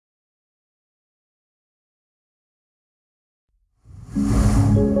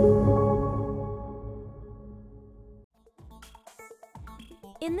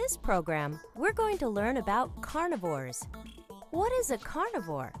In this program, we're going to learn about carnivores. What is a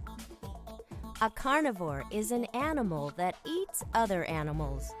carnivore? A carnivore is an animal that eats other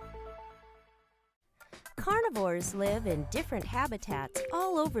animals. Carnivores live in different habitats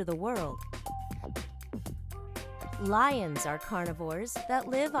all over the world. Lions are carnivores that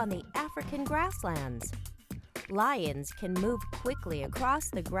live on the African grasslands. Lions can move quickly across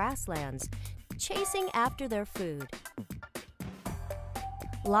the grasslands, chasing after their food.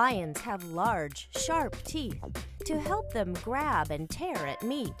 Lions have large, sharp teeth to help them grab and tear at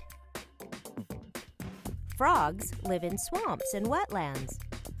meat. Frogs live in swamps and wetlands.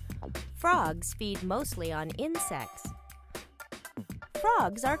 Frogs feed mostly on insects.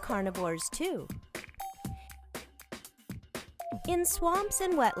 Frogs are carnivores too. In swamps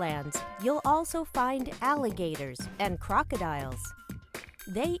and wetlands, you'll also find alligators and crocodiles.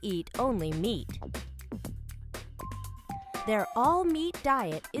 They eat only meat. Their all-meat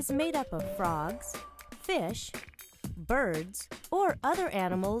diet is made up of frogs, fish, birds, or other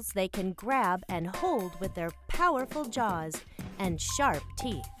animals they can grab and hold with their powerful jaws and sharp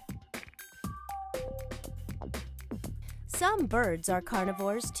teeth. Some birds are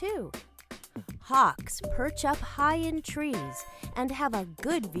carnivores too. Hawks perch up high in trees and have a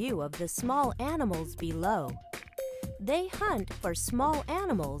good view of the small animals below. They hunt for small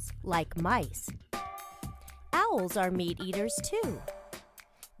animals like mice. Owls are meat eaters too.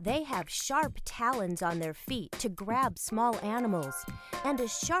 They have sharp talons on their feet to grab small animals and a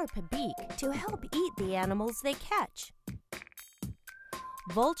sharp beak to help eat the animals they catch.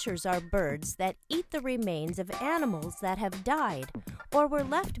 Vultures are birds that eat the remains of animals that have died or were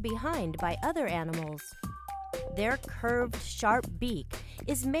left behind by other animals. Their curved, sharp beak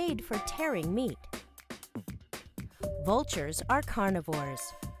is made for tearing meat. Vultures are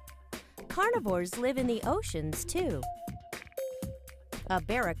carnivores. Carnivores live in the oceans too. A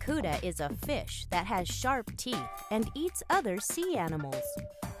barracuda is a fish that has sharp teeth and eats other sea animals.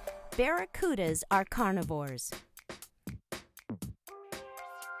 Barracudas are carnivores.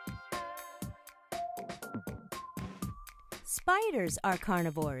 Spiders are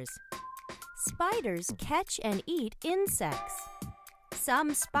carnivores. Spiders catch and eat insects.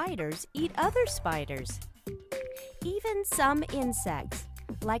 Some spiders eat other spiders. Even some insects,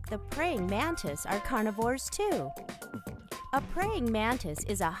 like the praying mantis, are carnivores too. A praying mantis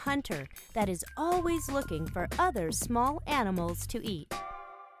is a hunter that is always looking for other small animals to eat.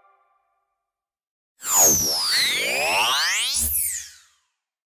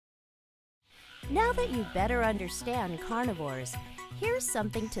 Now that you better understand carnivores, here's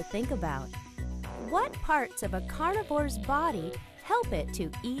something to think about. What parts of a carnivore's body help it to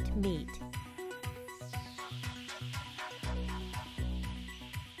eat meat?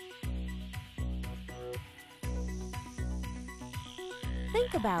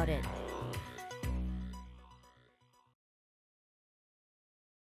 Think about it.